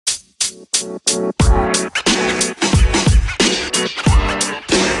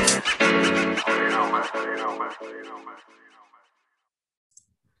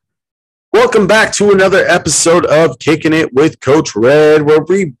Welcome back to another episode of Kicking It with Coach Red, where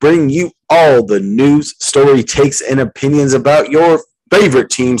we bring you all the news, story, takes, and opinions about your favorite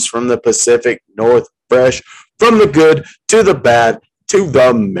teams from the Pacific North, fresh from the good to the bad to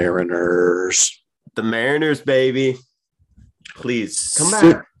the Mariners. The Mariners, baby. Please, come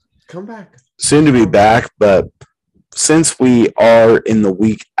back. Come back. Soon to be back, but since we are in the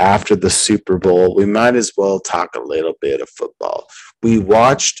week after the Super Bowl, we might as well talk a little bit of football. We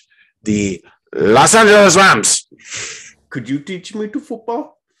watched the Los Angeles Rams. Could you teach me to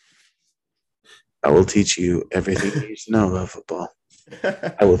football? I will teach you everything you need to know about football.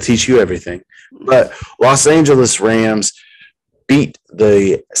 I will teach you everything. But Los Angeles Rams beat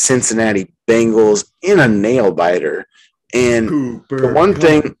the Cincinnati Bengals in a nail-biter. And the one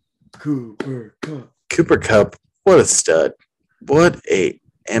thing, Cooper Kupp, what a stud. What a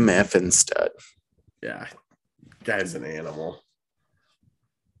MFing stud. Yeah, guy's an animal.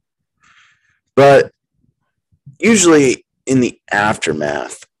 But usually in the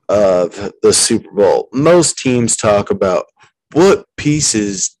aftermath of the Super Bowl, most teams talk about what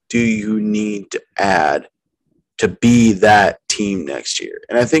pieces do you need to add to be that team next year.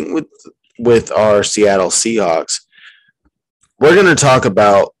 And I think with our Seattle Seahawks, we're going to talk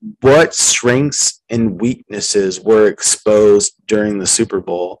about what strengths and weaknesses were exposed during the Super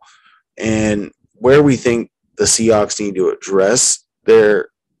Bowl and where we think the Seahawks need to address their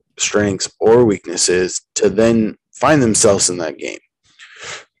strengths or weaknesses to then find themselves in that game.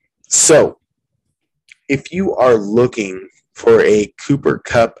 So, if you are looking for a Cooper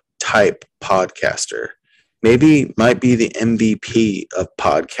Kupp type podcaster, maybe might be the MVP of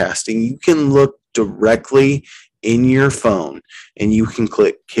podcasting, you can look directly in your phone and you can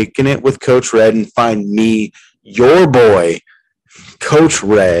click Kicking It with Coach Red and find me, your boy, Coach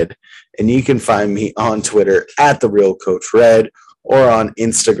Red, and you can find me on Twitter at The Real Coach Red, or on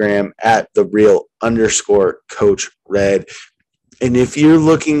Instagram at @the_real_Coach Red. And if you're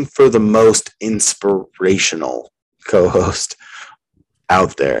looking for the most inspirational co-host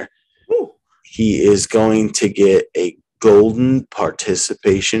out there, he is going to get a golden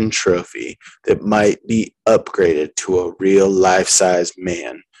participation trophy that might be upgraded to a real life-size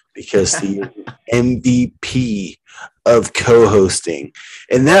man because he is MVP of co-hosting.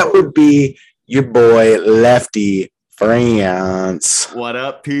 And that would be your boy, Lefty France. What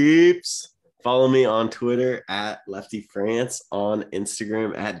up, peeps? Follow me on Twitter at Lefty France, on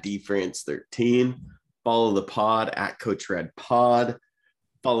Instagram at DFrance13. Follow the pod at Coach Red Pod.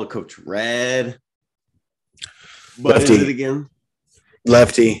 Follow Coach Red. What Lefty, is it again?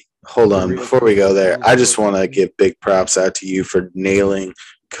 Lefty, hold on. Before we go there, I just want to give big props out to you for nailing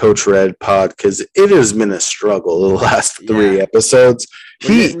Coach Red Pod because it has been a struggle the last 3 episodes. We're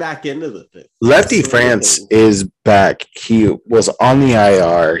getting back into the thing. Lefty France is back. He was on the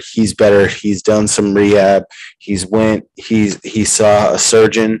IR. He's better. He's done some rehab. He saw a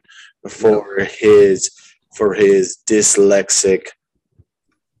surgeon for his dyslexic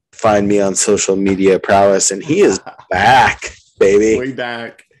find me on social media prowess, and he is back, baby. We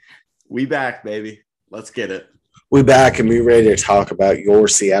back, baby. Let's get it. We back and we ready to talk about your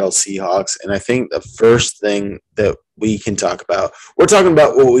Seattle Seahawks. And I think the first thing that we can talk about, we're talking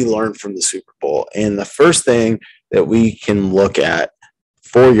about what we learned from the Super Bowl. And the first thing that we can look at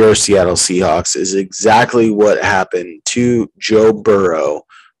for your Seattle Seahawks is exactly what happened to Joe Burrow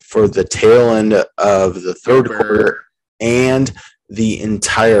for the tail end of the third quarter and the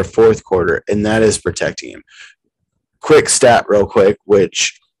entire fourth quarter, and that is protecting him. Quick stat real quick,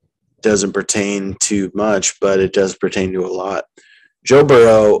 which doesn't pertain to much, but it does pertain to a lot. Joe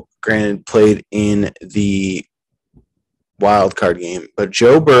Burrow, granted, played in the wild card game, but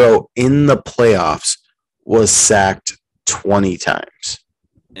Joe Burrow in the playoffs was sacked 20 times.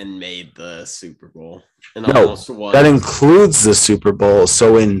 And made the Super Bowl. And no, that includes the Super Bowl.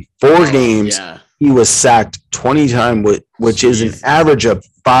 So in 4 games, he was sacked 20 times, which is an average of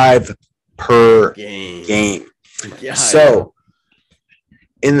 5 per game. Yeah, so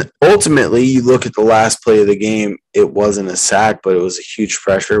ultimately, you look at the last play of the game, it wasn't a sack, but it was a huge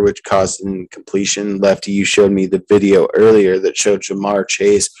pressure, which caused an incompletion. Lefty, you showed me the video earlier that showed Ja'Marr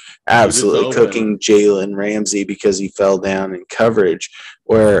Chase absolutely cooking Jalen Ramsey because he fell down in coverage,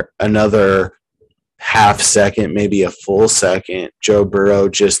 where another half second, maybe a full second, Joe Burrow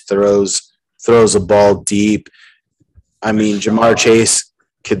just throws a ball deep. I mean, Ja'Marr Chase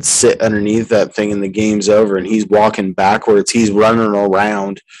could sit underneath that thing and the game's over, and he's walking backwards. He's running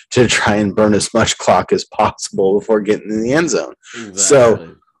around to try and burn as much clock as possible before getting in the end zone. Exactly.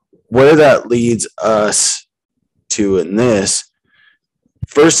 So where that leads us to in this,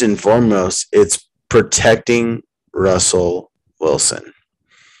 first and foremost, it's protecting Russell Wilson.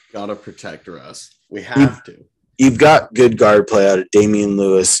 Gotta protect Russ. We You, have to. you've got good guard play out of Damian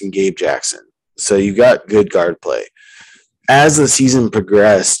Lewis and Gabe Jackson. So you've got good guard play. As the season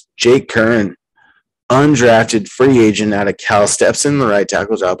progressed, Jake Curran, undrafted free agent out of Cal, steps in the right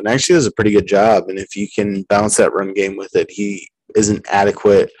tackle job and actually does a pretty good job. And if you can bounce that run game with it, he is an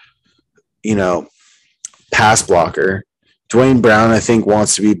adequate, pass blocker. Dwayne Brown, I think,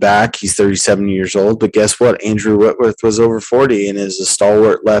 wants to be back. He's 37 years old. But guess what? Andrew Whitworth was over 40 and is a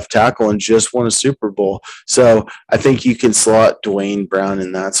stalwart left tackle and just won a Super Bowl. So I think you can slot Dwayne Brown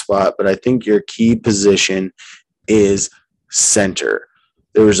in that spot. But I think your key position is center.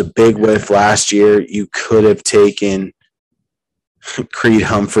 There was a big whiff last year. You could have taken Creed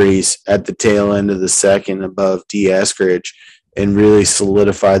Humphreys at the tail end of the second above D. Eskridge and really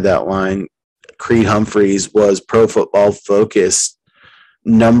solidified that line. Creed Humphreys was Pro Football Focus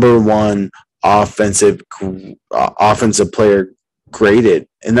 #1 offensive player graded,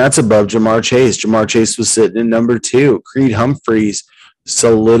 and that's above Jamar Chase. Jamar Chase was sitting in #2. Creed Humphreys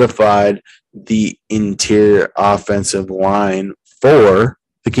solidified the interior offensive line for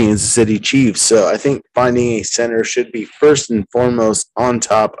the Kansas City Chiefs. So I think finding a center should be first and foremost on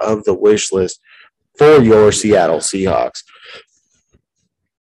top of the wish list for your Seattle Seahawks.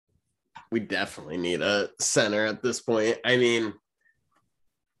 We definitely need a center at this point. I mean,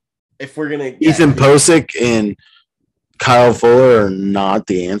 if we're going to... Ethan Posick and Kyle Fuller are not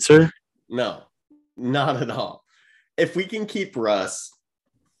the answer? No, not at all. If we can keep Russ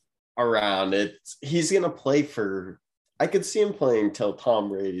around, he's going to play for... I could see him playing till Tom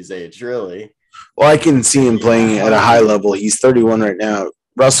Brady's age, really. Well, I can see him playing at a high level. He's 31 right now.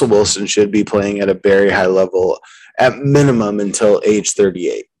 Russell Wilson should be playing at a very high level at minimum until age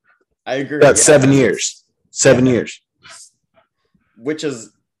 38. I agree. That's 7 years. 7 years. Which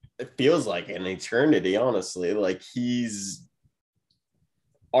is, it feels like an eternity, honestly. Like he's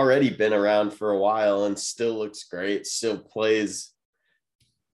already been around for a while and still looks great, still plays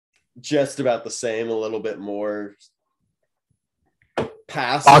just about the same, a little bit more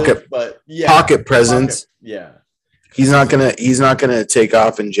passive, pocket presence. Yeah. He's not gonna take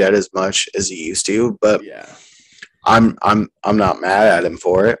off and jet as much as he used to, but yeah. I'm not mad at him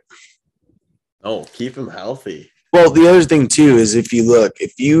for it. Oh, keep him healthy. Well, the other thing too is if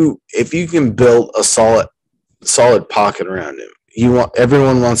you can build a solid pocket around him,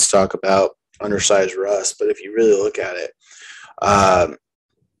 everyone wants to talk about undersized Russ, but if you really look at it,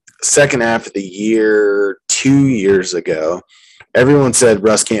 second half of the year, 2 years ago, everyone said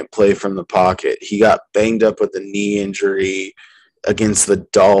Russ can't play from the pocket. He got banged up with a knee injury against the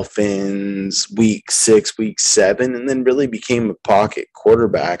Dolphins week 6, week 7, and then really became a pocket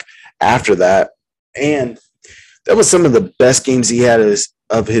quarterback after that. And that was some of the best games he had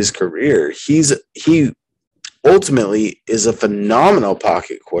of his career. He ultimately is a phenomenal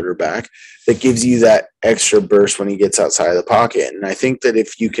pocket quarterback that gives you that extra burst when he gets outside of the pocket. And I think that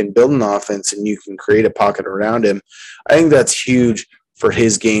if you can build an offense and you can create a pocket around him, I think that's huge for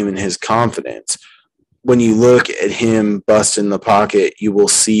his game and his confidence. When you look at him busting the pocket, you will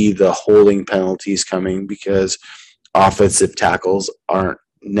see the holding penalties coming because offensive tackles aren't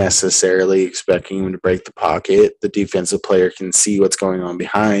necessarily expecting him to break the pocket. The defensive player can see what's going on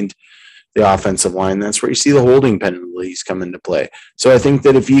behind the offensive line. That's where you see the holding penalties come into play. So I think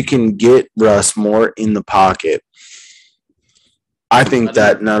that if you can get Russ more in the pocket, I think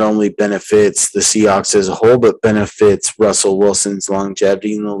that not only benefits the Seahawks as a whole, but benefits Russell Wilson's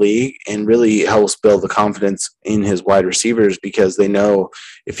longevity in the league and really helps build the confidence in his wide receivers because they know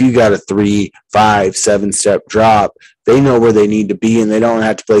if you got a 3, 5, 7-step drop, they know where they need to be and they don't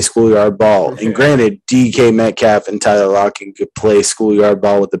have to play schoolyard ball. And granted, DK Metcalf and Tyler Lockett could play schoolyard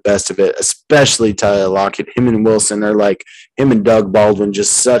ball with the best of it, especially Tyler Lockett. Him and Wilson are like him and Doug Baldwin,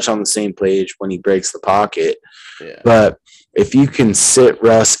 just such on the same page when he breaks the pocket. Yeah. But if you can sit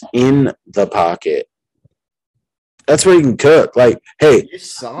Russ in the pocket, that's where you can cook. Like, hey,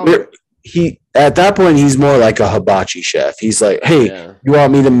 at that point, he's more like a hibachi chef. He's like, hey, you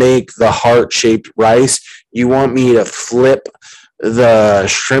want me to make the heart-shaped rice? You want me to flip the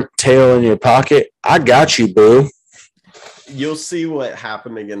shrimp tail in your pocket? I got you, boo. You'll see what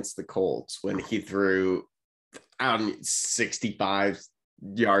happened against the Colts when he threw a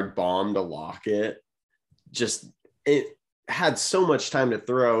 65-yard bomb to Lockett. It had so much time to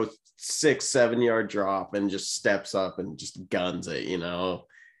throw, 6-7 yard drop and just steps up and just guns it.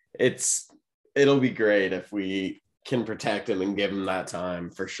 It'll be great if we can protect him and give him that time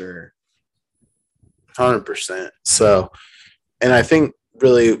for sure. 100%. So, and I think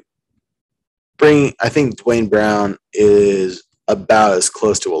really I think Dwayne Brown is about as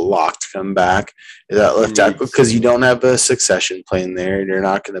close to a lock to come back as that left tackle because you don't have a succession plan there. You're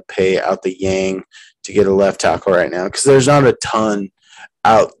not going to pay out the yang to get a left tackle right now because there's not a ton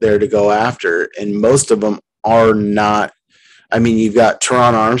out there to go after, and most of them are not. I mean, you've got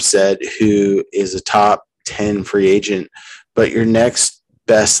Teron Armstead, who is a top 10 free agent, but your next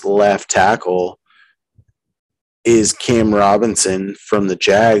best left tackle is Cam Robinson from the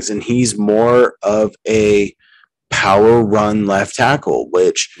Jags, and he's more of a power run left tackle,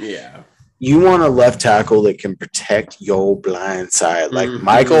 which you want a left tackle that can protect your blind side. Like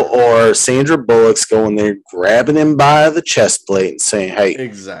Michael or Sandra Bullock's going there, grabbing him by the chest plate and saying, hey,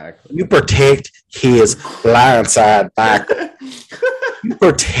 exactly, you protect his blind side, Michael. You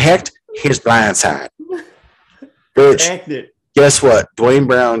protect his blind side. Which, guess what? Dwayne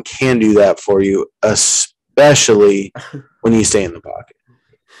Brown can do that for you, especially when you stay in the pocket.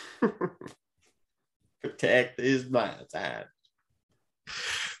 Protect his blind side.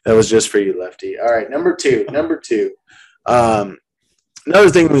 That was just for you, Lefty. All right, number two. Another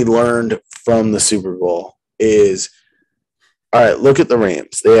thing we learned from the Super Bowl is, all right, look at the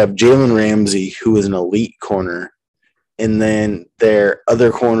Rams. They have Jalen Ramsey, who is an elite corner, and then their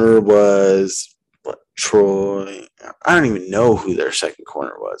other corner was Troy. I don't even know who their second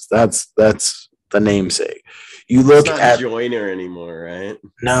corner was. That's the namesake. You look at Joyner anymore, right?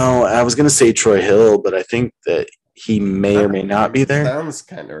 No, I was going to say Troy Hill, but I think that he may or may not be there. Sounds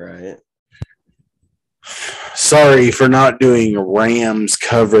kind of right. Sorry for not doing Rams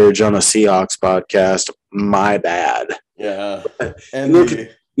coverage on a Seahawks podcast. My bad. Yeah. And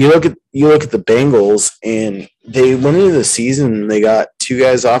you look at the Bengals, and they went into the season. They got two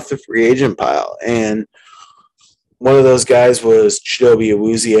guys off the free agent pile, and one of those guys was Chidobe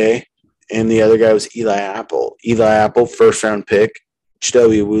Awuzie, and the other guy was Eli Apple. Eli Apple, first-round pick.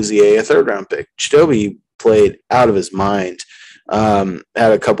 Chidobe Awuzie, a third-round pick. Chidobe played out of his mind. Had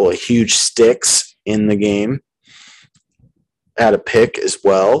a couple of huge sticks in the game. Had a pick as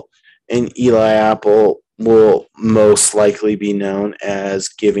well. And Eli Apple will most likely be known as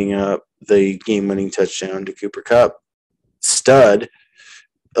giving up the game-winning touchdown to Cooper Kupp. Stud.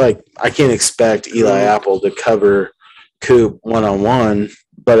 Like, I can't expect Eli Apple to cover Coop one-on-one,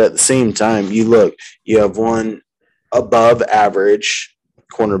 but at the same time, you have one above average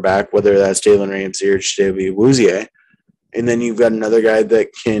cornerback, whether that's Jalen Ramsey or Chidobe Awuzie, and then you've got another guy that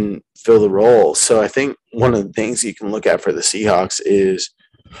can fill the role. So I think one of the things you can look at for the Seahawks is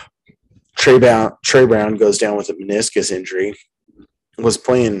Trey Brown goes down with a meniscus injury, was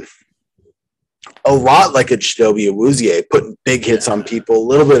playing a lot like a Chidobe Awuzie, putting big hits on people, a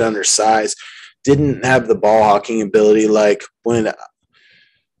little bit undersized, didn't have the ball hawking ability like when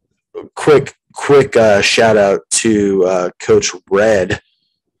quick shout out to Coach Red.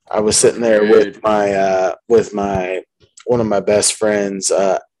 I was sitting there with my one of my best friends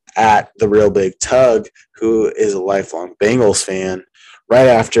at the Real Big Tug, who is a lifelong Bengals fan. Right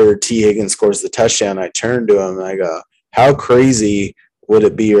after T. Higgins scores the touchdown, I turned to him and I go, how crazy would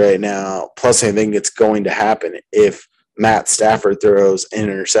it be right now? Plus, I think it's going to happen if Matt Stafford throws an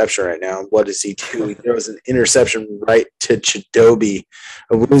interception right now. What does he do? He throws an interception right to Chidobe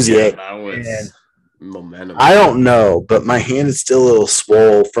Awuzie. That was momentum. I don't know, but my hand is still a little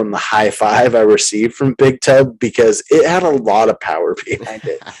swole from the high five I received from Big Tub because it had a lot of power behind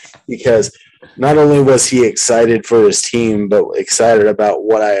it. Because not only was he excited for his team, but excited about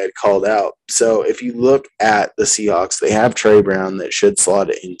what I had called out. So if you look at the Seahawks, they have Trey Brown that should slot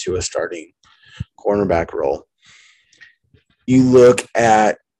it into a starting cornerback role. You look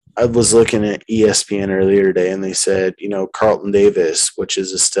at – I was looking at ESPN earlier today, and they said, Carlton Davis, which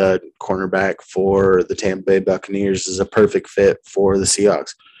is a stud cornerback for the Tampa Bay Buccaneers, is a perfect fit for the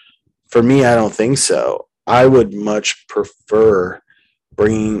Seahawks. For me, I don't think so. I would much prefer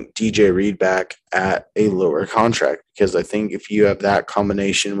bringing DJ Reed back at a lower contract because I think if you have that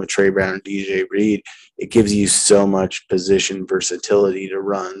combination with Trey Brown and DJ Reed, it gives you so much position versatility to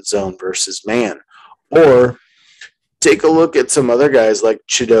run zone versus man. Or take a look at some other guys like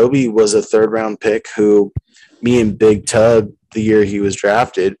Chidobe was a third-round pick who me and Big Tub, the year he was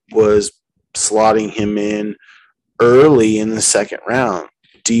drafted, was slotting him in early in the second round.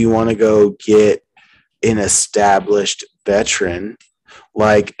 Do you want to go get an established veteran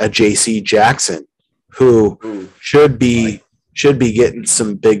like a J.C. Jackson who should be getting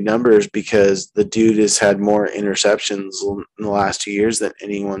some big numbers because the dude has had more interceptions in the last 2 years than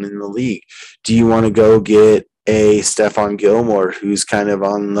anyone in the league? Do you want to go get a Stephon Gilmore who's kind of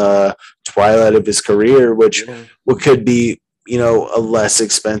on the twilight of his career, which could be, a less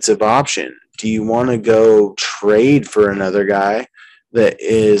expensive option? Do you want to go trade for another guy that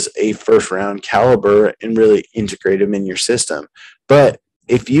is a first-round caliber and really integrate him in your system. But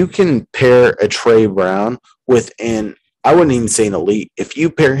if you can pair a Trey Brown with I wouldn't even say an elite. If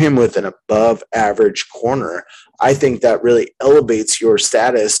you pair him with an above average corner, I think that really elevates your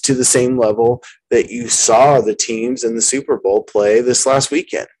status to the same level that you saw the teams in the Super Bowl play this last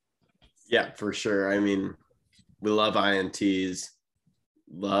weekend. Yeah, for sure. I mean, we love INTs,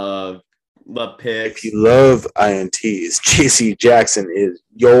 love picks. If you love INTs, JC Jackson is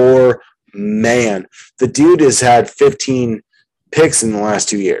your man. The dude has had 15 picks in the last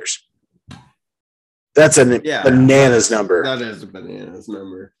 2 years. That's a bananas number. That is a bananas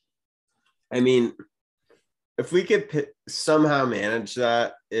number. I mean, if we could somehow manage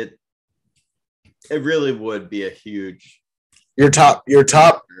that, it really would be a huge. Your top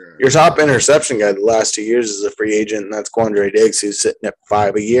interception guy the last 2 years is a free agent, and that's Quandre Diggs, who's sitting at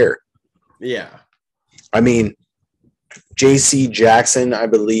 5 a year. Yeah. I mean, J.C. Jackson, I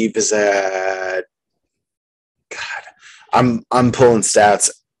believe, is at I'm pulling stats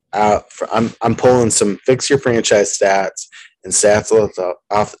out. I'm pulling some fix your franchise stats and stats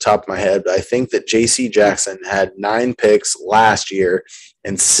off the top of my head. But I think that J.C. Jackson had 9 picks last year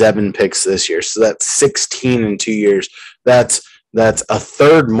and 7 picks this year. So that's 16 in 2 years. That's a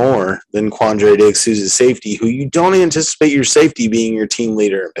third more than Quandre Diggs, who's a safety, who you don't anticipate your safety being your team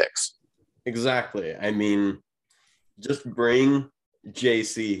leader in picks. Exactly. I mean, just bring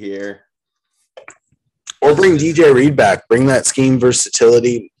JC here. Or bring DJ Reed back. Bring that scheme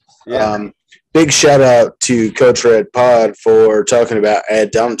versatility. Yeah. Big shout out to Coach Red Pod for talking about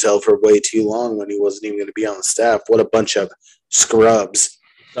Ed Donatel for way too long when he wasn't even going to be on the staff. What a bunch of scrubs.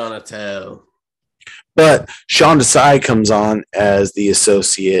 Donatel. But Sean Desai comes on as the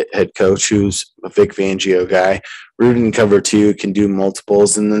associate head coach, who's a Vic Fangio guy. Rooting cover 2, can do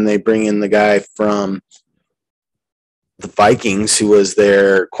multiples. And then they bring in the guy from the Vikings, who was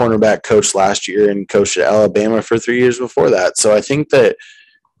their cornerback coach last year and coached at Alabama for 3 years before that. So I think that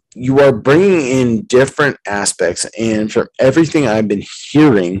you are bringing in different aspects. And from everything I've been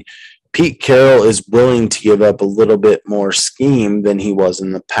hearing, Pete Carroll is willing to give up a little bit more scheme than he was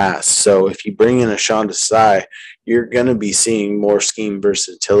in the past. So if you bring in a Sean Desai, you're going to be seeing more scheme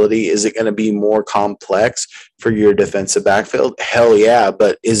versatility. Is it going to be more complex for your defensive backfield? Hell yeah.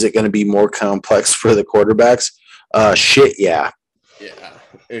 But is it going to be more complex for the quarterbacks? Shit, yeah. Yeah,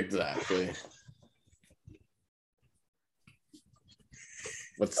 exactly.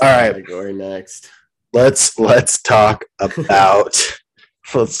 What's the category next? Let's talk about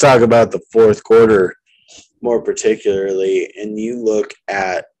the fourth quarter more particularly, and you look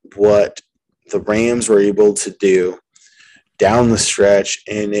at what the Rams were able to do down the stretch,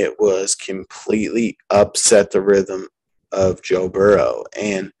 and it was completely upset the rhythm of Joe Burrow.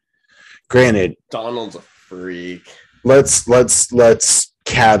 And granted, Donald's a freak. Let's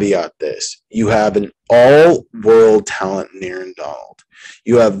caveat this. You have an all-world talent in Aaron Donald.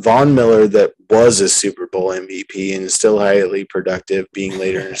 You have Von Miller that was a Super Bowl MVP and is still highly productive being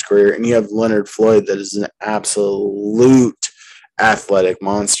later in his career. And you have Leonard Floyd that is an absolute athletic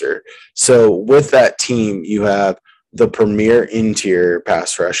monster. So with that team, you have the premier interior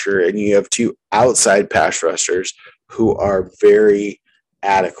pass rusher and you have 2 outside pass rushers who are very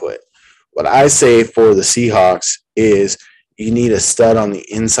adequate. What I say for the Seahawks is you need a stud on the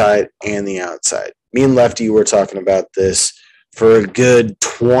inside and the outside. Me and Lefty were talking about this for a good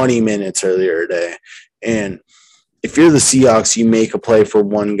 20 minutes earlier today. And if you're the Seahawks, you make a play for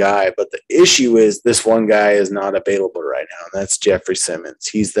one guy. But the issue is this one guy is not available right now, and that's Jeffrey Simmons.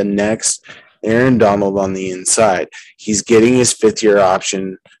 He's the next Aaron Donald on the inside. He's getting his 5th-year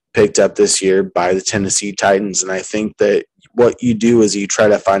option picked up this year by the Tennessee Titans. And I think that what you do is you try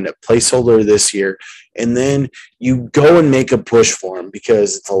to find a placeholder this year, and then you go and make a push for him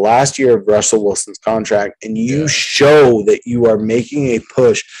because it's the last year of Russell Wilson's contract, and you show that you are making a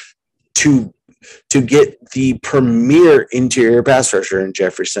push to get the premier interior pass rusher in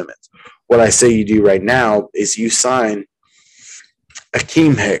Jeffrey Simmons. What I say you do right now is you sign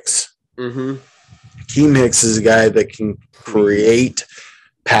Akeem Hicks. Mm-hmm. Akeem Hicks is a guy that can create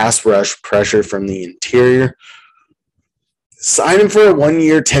pass rush pressure from the interior. Sign him for a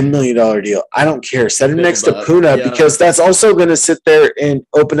 1-year, $10 million deal. I don't care. Set him next to Puna because that's also going to sit there and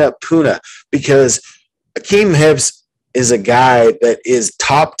open up Puna because Akeem Hicks is a guy that is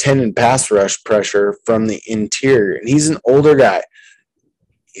top 10 in pass rush pressure from the interior. And he's an older guy.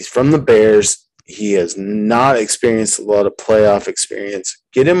 He's from the Bears. He has not experienced a lot of playoff experience.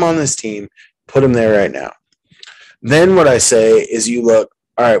 Get him on this team. Put him there right now. Then what I say is you look,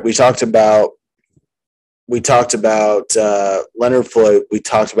 all right, we talked about We talked about Leonard Floyd. We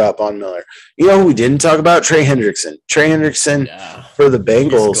talked about Von Miller. You know who we didn't talk about? Trey Hendrickson. Trey Hendrickson for the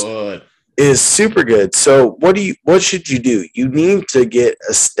Bengals is super good. So what should you do? You need to get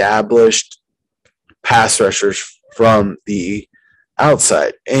established pass rushers from the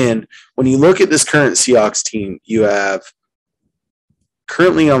outside. And when you look at this current Seahawks team, you have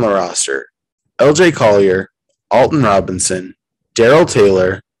currently on the roster LJ Collier, Alton Robinson, Darrell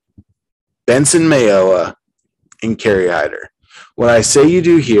Taylor, Benson Mayowa, and Kerry Hyder. What I say you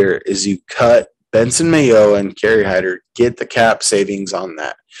do here is you cut Benson Mayowa and Kerry Hyder, get the cap savings on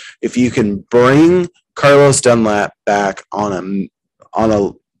that. If you can bring Carlos Dunlap back on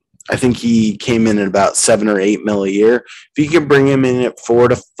a I think he came in at about $7 or $8 million a year. If you can bring him in at 4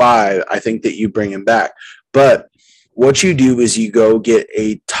 to 5, I think that you bring him back. But what you do is you go get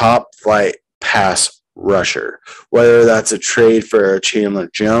a top flight pass rusher, whether that's a trade for Chandler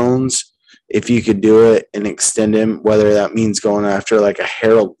Jones, if you could do it and extend him, whether that means going after like a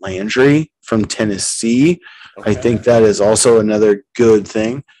Harold Landry from Tennessee. Okay. I think that is also another good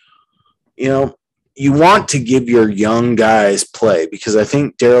thing. You know, you want to give your young guys play because I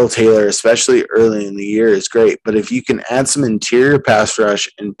think Darrell Taylor, especially early in the year, is great. But if you can add some interior pass rush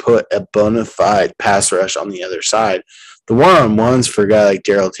and put a bona fide pass rush on the other side, the one-on-ones for a guy like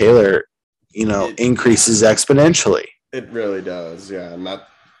Darrell Taylor, you know, increases exponentially. It really does, yeah. And that's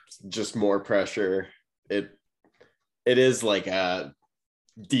just more pressure. It is like a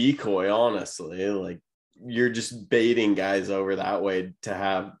decoy, honestly. Like you're just baiting guys over that way to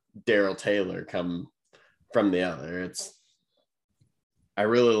have Darrell Taylor come from the other. I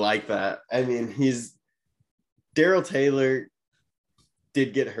really like that. I mean, Darrell Taylor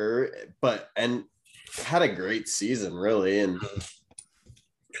did get hurt, and had a great season, really. And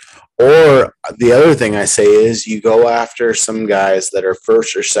or the other thing I say is you go after some guys that are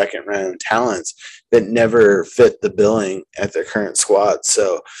first or second round talents that never fit the billing at their current squad.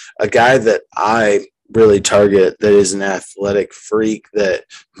 So a guy that I really target that is an athletic freak that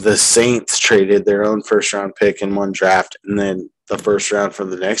the Saints traded their own first round pick in one draft and then the first round for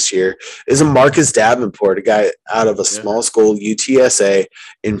the next year is a Marcus Davenport, a guy out of a small school, UTSA.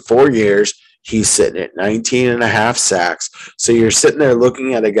 In 4 years, he's sitting at 19 and a half sacks. So you're sitting there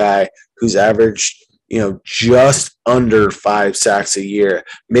looking at a guy who's averaged, you know, just under 5 sacks a year.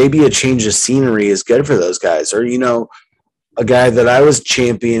 Maybe a change of scenery is good for those guys. Or, you know, a guy that I was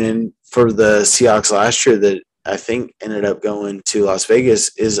championing for the Seahawks last year that I think ended up going to Las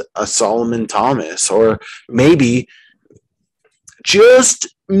Vegas is a Solomon Thomas. Or maybe,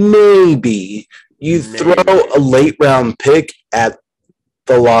 just maybe, you throw a late round pick at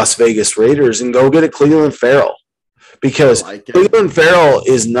the Las Vegas Raiders and go get a Cleveland Farrell. Because Cleveland Farrell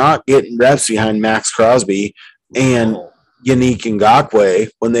is not getting reps behind Max Crosby and Yannick Ngakoue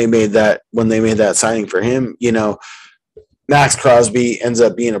when they made that signing for him. You know, Max Crosby ends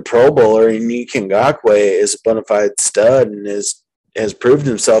up being a Pro Bowler, and Yannick Ngakoue is a bona fide stud and has proved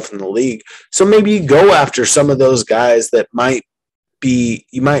himself in the league. So maybe you go after some of those guys that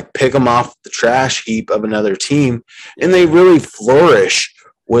you might pick them off the trash heap of another team, and they really flourish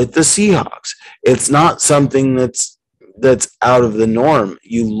with the Seahawks. It's not something that's out of the norm.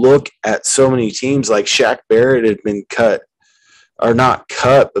 You look at so many teams like Shaq Barrett had been cut, or not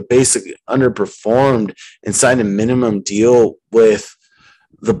cut, but basically underperformed and signed a minimum deal with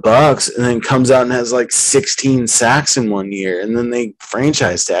the Bucks, and then comes out and has like 16 sacks in 1 year, and then they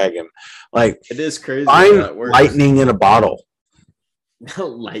franchise tag him. Like, it is crazy. Find lightning in a bottle.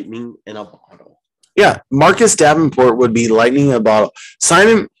 Lightning in a bottle. Yeah, Marcus Davenport would be lightning in a bottle. Sign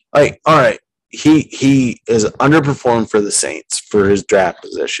him. Like, all right, he is underperformed for the Saints for his draft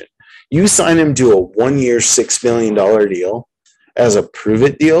position. You sign him to a 1 year, $6 million deal as a prove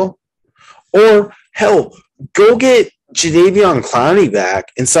it deal, or hell, go get Jadeveon Clowney back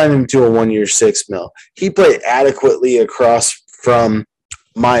and sign him to a 1 year, $6 million. He played adequately across from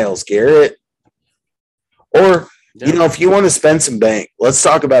Myles Garrett. Or, you know, if you want to spend some bank, let's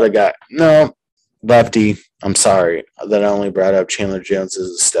talk about a guy. No, Lefty, I'm sorry that I only brought up Chandler Jones as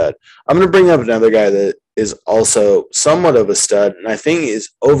a stud. I'm going to bring up another guy that is also somewhat of a stud, and I think is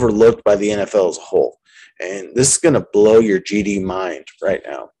overlooked by the NFL as a whole. And this is going to blow your GD mind right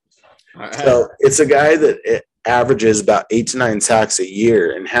now. So it's a guy that averages about 8 to 9 sacks a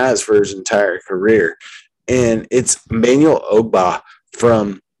year and has for his entire career. And it's Emmanuel Ogbah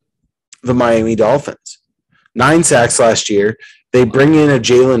from the Miami Dolphins. 9 sacks last year. They bring in a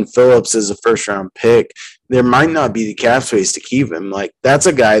Jalen Phillips as a first-round pick. There might not be the cap space to keep him. Like, that's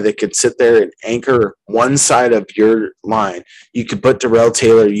a guy that could sit there and anchor one side of your line. You could put Darrell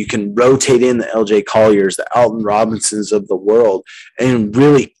Taylor. You can rotate in the LJ Colliers, the Alton Robinsons of the world, and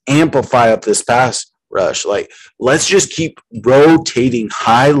really amplify up this pass rush. Like, let's just keep rotating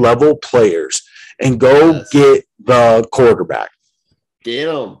high-level players and go get the quarterback. Get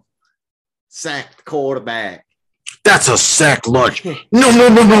him. Sack the quarterback. That's a sack lunch.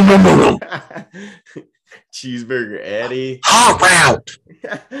 No. Cheeseburger Eddie. Hot route.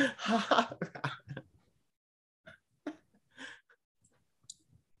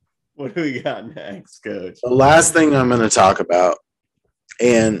 What do we got next, Coach? The last thing I'm going to talk about,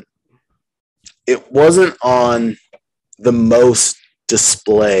 and it wasn't on the most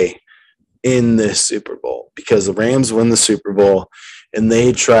display in this Super Bowl because the Rams won the Super Bowl and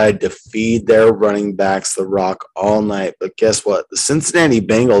they tried to feed their running backs the rock all night. But guess what? The Cincinnati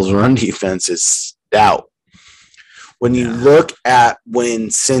Bengals run defense is stout. When you look at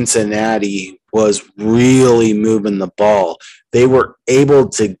when Cincinnati was really moving the ball, they were able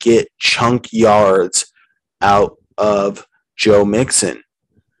to get chunk yards out of Joe Mixon,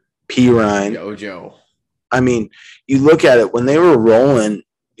 Pirine. Jojo. I mean, you look at it when they were rolling,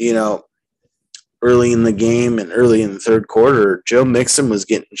 early in the game and early in the third quarter, Joe Mixon was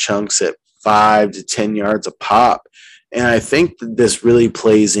getting chunks at 5 to 10 yards a pop. And I think that this really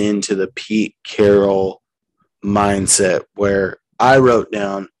plays into the Pete Carroll mindset where I wrote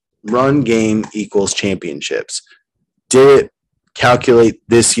down run game equals championships. Did it calculate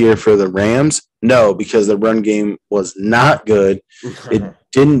this year for the Rams? No, because the run game was not good. It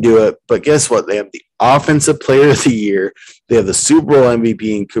didn't do it. But guess what? They have the Offensive Player of the Year. They have the Super Bowl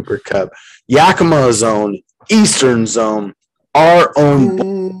MVP in Cooper Kupp. Yakima Zone, Eastern Zone, our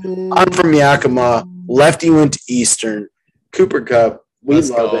own. I'm from Yakima. Lefty went to Eastern. Cooper Kupp, we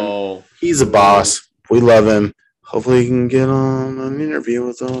love him. He's a boss. We love him. Hopefully, he can get on an interview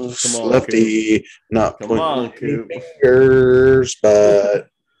with us. Lefty, Coop. Not pointing fingers, but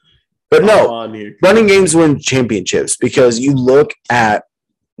no. Running games win championships because you look at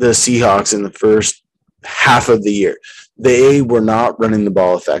the Seahawks in the first half of the year. They were not running the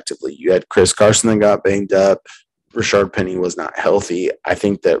ball effectively. You had Chris Carson that got banged up. Rashard Penny was not healthy. I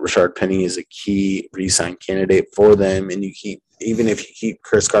think that Rashard Penny is a key re-sign candidate for them. And even if you keep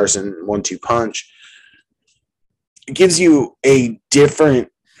Chris Carson 1-2 punch, it gives you a different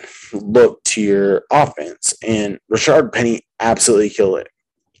look to your offense. And Rashard Penny absolutely killed it.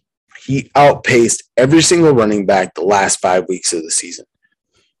 He outpaced every single running back the last 5 weeks of the season.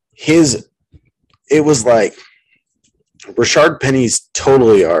 It was like Rashard Penny's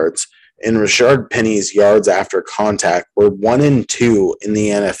total yards and Rashard Penny's yards after contact were 1 and 2 in the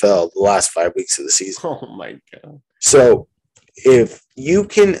NFL the last 5 weeks of the season. Oh my God. So if you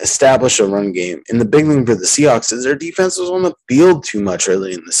can establish a run game, and the big thing for the Seahawks is their defense was on the field too much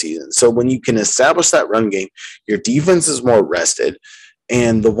early in the season. So when you can establish that run game, your defense is more rested.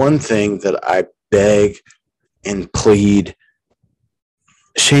 And the one thing that I beg and plead,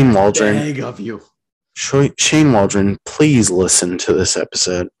 Shane Waldron. Beg of you. Shane Waldron, please listen to this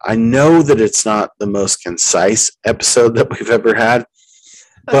episode. I know that it's not the most concise episode that we've ever had,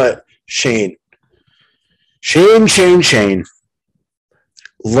 but Shane,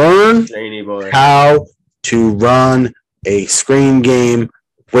 learn how to run a screen game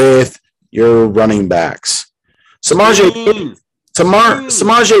with your running backs. Samaje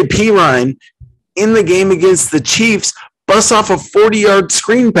Perine in the game against the Chiefs busts off a 40-yard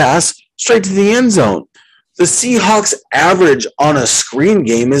screen pass straight to the end zone. The Seahawks average on a screen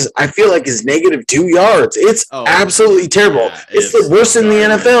game is -2 yards. It's absolutely terrible. Yeah, it's the worst in the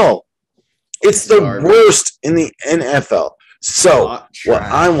NFL. It's the worst in the NFL. So what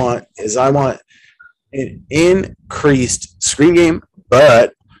I want an increased screen game,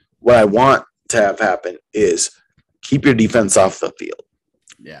 but what I want to have happen is keep your defense off the field.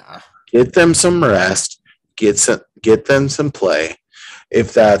 Yeah. Get them some rest. Get them some play.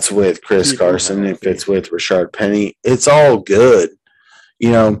 If that's with Chris Carson, if it's with Rashard Penny, it's all good.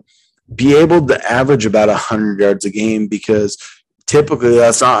 Be able to average about 100 yards a game because typically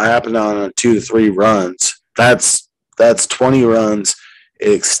that's not happening on 2 to 3 runs. That's 20 runs.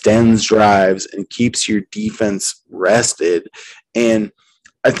 It extends drives and keeps your defense rested. And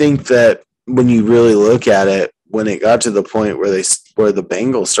I think that when you really look at it, when it got to the point where the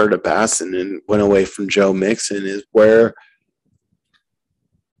Bengals started passing and went away from Joe Mixon is where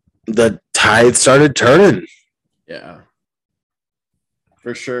the tide started turning. Yeah.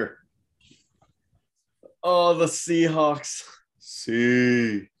 For sure. Oh, the Seahawks.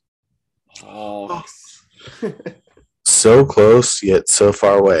 So close, yet so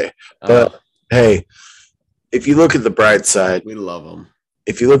far away. But, hey, if you look at the bright side. We love them.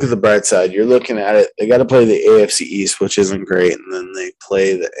 If you look at the bright side, you're looking at it. They got to play the AFC East, which isn't great, and then they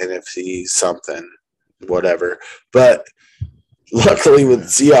play the NFC something, whatever. But luckily with the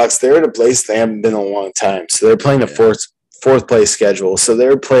Seahawks, they're in a place they haven't been in a long time. So they're playing a fourth place schedule. So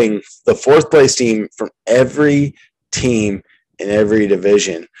they're playing the fourth place team from every team in every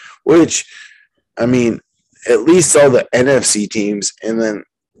division, which, I mean, at least all the NFC teams and then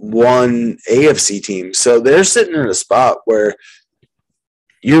one AFC team. So they're sitting in a spot where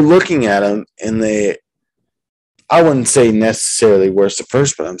you're looking at them and I wouldn't say necessarily worst to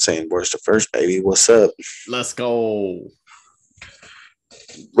first, but I'm saying worst to first, baby. What's up? Let's go.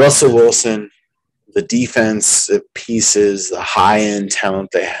 Russell Wilson, the defensive pieces, the high-end talent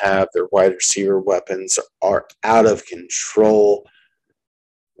they have, their wide receiver weapons are out of control.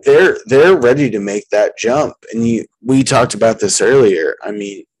 They're ready to make that jump. And we talked about this earlier. I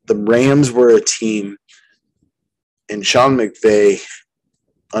mean, the Rams were a team, and Sean McVay,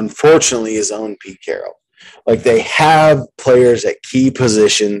 unfortunately, has owned Pete Carroll. Like, they have players at key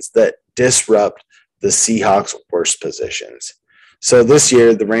positions that disrupt the Seahawks' worst positions. So this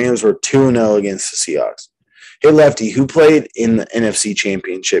year, the Rams were 2-0 against the Seahawks. Hey, Lefty, who played in the NFC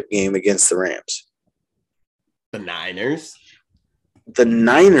Championship game against the Rams? The Niners. The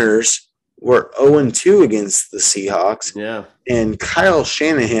Niners were 0-2 against the Seahawks. Yeah. And Kyle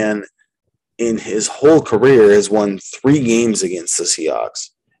Shanahan, in his whole career, has won 3 games against the Seahawks.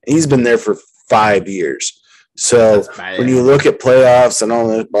 And he's been there for 5 years. So when you look at playoffs and all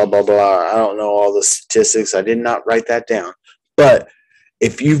this, blah, blah, blah, I don't know all the statistics. I did not write that down. But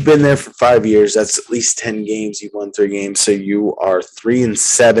if you've been there for 5 years, that's at least 10 games. You've won 3 games. So you are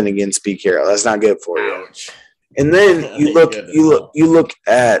 3-7 against Pete Carroll. That's not good for you. Ouch. And then you look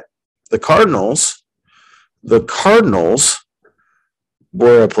at the Cardinals. The Cardinals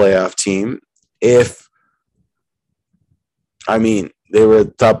were a playoff team. They were at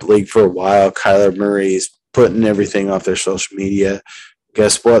the top of the league for a while. Kyler Murray's putting everything off their social media.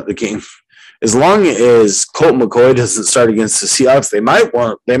 Guess what? The game, as long as Colt McCoy doesn't start against the Seahawks, they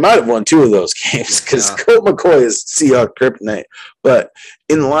might have won 2 of those games because Colt McCoy is Seahawks kryptonite. But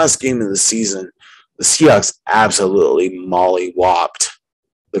in the last game of the season, the Seahawks absolutely mollywopped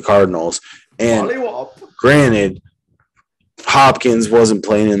the Cardinals. And granted, Hopkins wasn't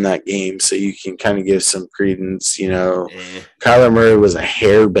playing in that game, so you can kind of give some credence. Kyler Murray was a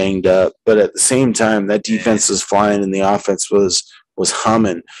hair banged up, but at the same time, that defense was flying and the offense was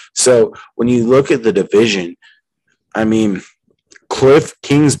humming. So when you look at the division, I mean, Cliff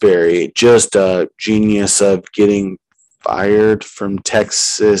Kingsbury, just a genius of getting fired from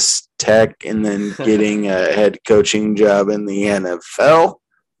Texas Tech and then getting a head coaching job in the NFL.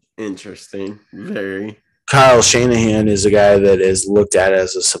 Interesting. Very. Kyle Shanahan is a guy that is looked at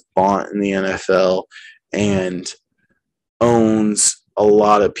as a savant in the NFL and owns a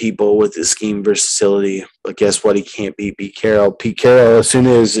lot of people with his scheme versatility. But guess what? He can't beat Pete Carroll. Pete Carroll, as soon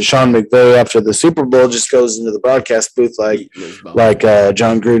as Sean McVay after the Super Bowl, just goes into the broadcast booth like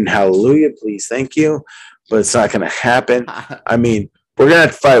John Gruden, hallelujah, please, thank you. But it's not going to happen. I mean, we're going to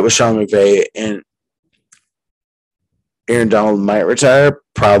have to fight with Sean McVay, and Aaron Donald might retire,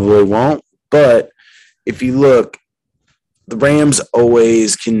 probably won't. But if you look, the Rams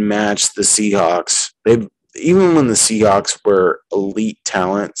always can match the Seahawks. Even when the Seahawks were elite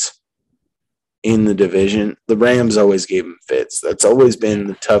talents in the division, the Rams always gave them fits. That's always been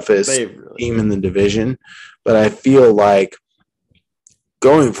the toughest team in the division. But I feel like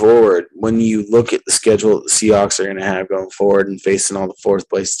going forward, when you look at the schedule that the Seahawks are going to have going forward and facing all the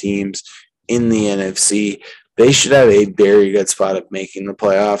fourth-place teams in the NFC, they should have a very good spot of making the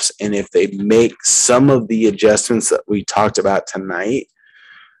playoffs. And if they make some of the adjustments that we talked about tonight,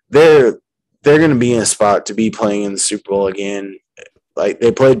 they're going to be in a spot to be playing in the Super Bowl again. Like,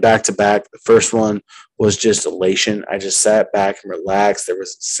 they played back-to-back. The first one was just elation. I just sat back and relaxed. There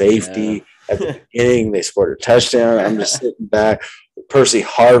was safety at the beginning. They scored a touchdown. I'm just sitting back. Percy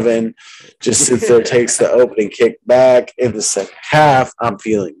Harvin just sits there, takes the opening kick back. In the second half, I'm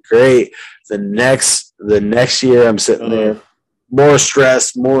feeling great. The next year, I'm sitting there more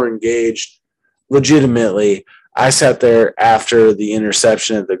stressed, more engaged. Legitimately, I sat there after the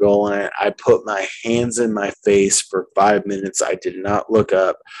interception at the goal line. I put my hands in my face for 5 minutes. I did not look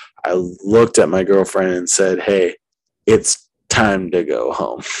up. I looked at my girlfriend and said, hey, it's time to go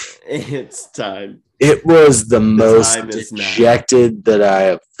home. It's time. It was the most dejected that I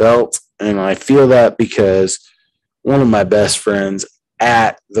have felt, and I feel that because one of my best friends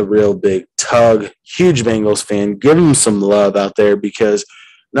at The Real Big Tug, huge Bengals fan, give him some love out there because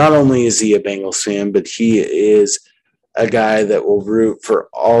not only is he a Bengals fan, but he is a guy that will root for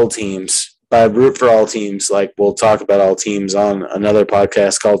all teams. By root for all teams, like we'll talk about all teams on another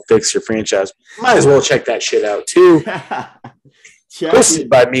podcast called Fix Your Franchise. Might as well check that shit out too. Hosted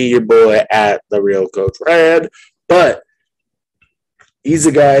by me, your boy, at The Real Coach Rad. But he's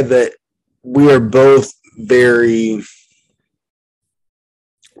a guy that we are both very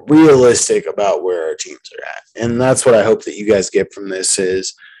realistic about where our teams are at. And that's what I hope that you guys get from this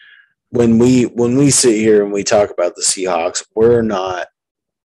is when we sit here and we talk about the Seahawks, we're not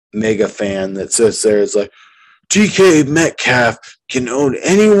mega fan that sits there. It's like DK Metcalf can own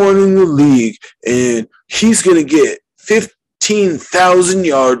anyone in the league, and he's gonna get 15,000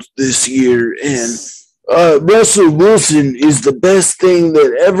 yards this year. And Russell Wilson is the best thing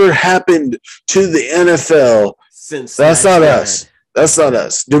that ever happened to the NFL. That's not us. That's not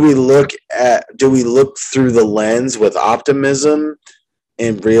us. Do we look through the lens with optimism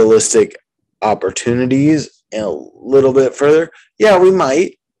and realistic opportunities and a little bit further? Yeah, we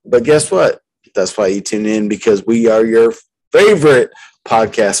might. But guess what? That's why you tune in, because we are your favorite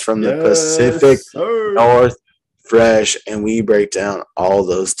podcast from the Pacific North Fresh, and we break down all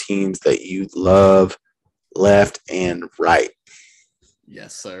those teams that you love, left and right.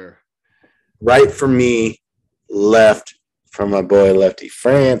 Yes, sir. Right for me, left for my boy Lefty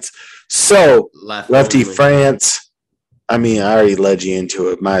France. So, Lefty France, I mean, I already led you into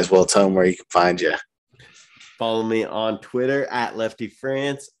it. Might as well tell them where you can find you. Follow me on Twitter at Lefty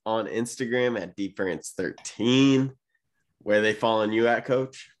France, on Instagram at DFrance13. Where are they following you at,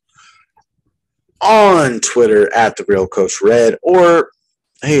 Coach? On Twitter at The Real Coach Red. Or,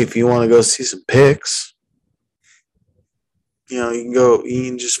 hey, if you want to go see some pics, you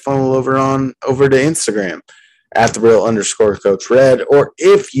can just funnel over to Instagram at The Real _Coach Red. Or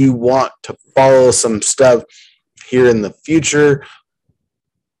if you want to follow some stuff here in the future,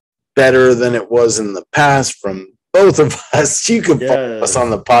 better than it was in the past from both of us, you can follow us on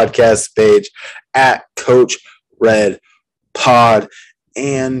the podcast page at Coach Red Pod.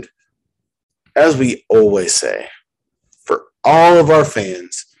 And as we always say, for all of our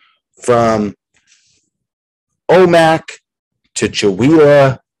fans, from Omak to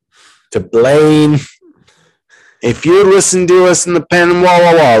Chihuahua to Blaine, if you're listening to us in the Pen and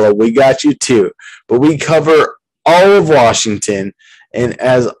Walla Walla, we got you too. But we cover all of Washington. And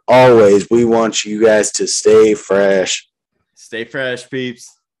as always, we want you guys to stay fresh. Stay fresh,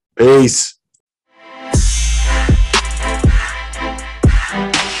 peeps. Peace.